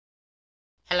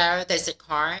Hello, this is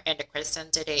Carl, and the question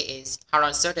today is how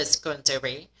long should the school to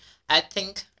be? I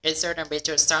think it shouldn't be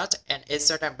too short and it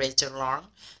shouldn't be too long.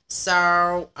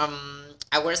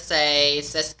 I would say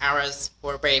 6 hours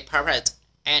would be perfect,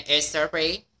 and it should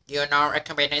be, a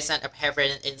combination of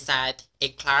having inside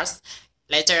in class,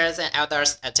 lectures and other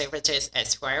activities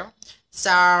as well.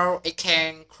 So it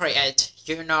can create,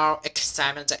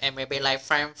 excitement and maybe like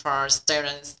fun for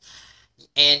students,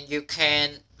 and you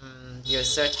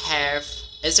should have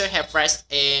it should have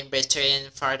rest in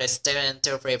between for the student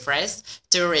to refresh,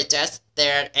 to readjust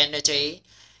their energy,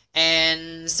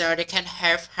 and so they can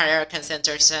have higher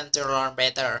concentration to learn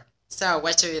better. So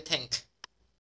what do you think?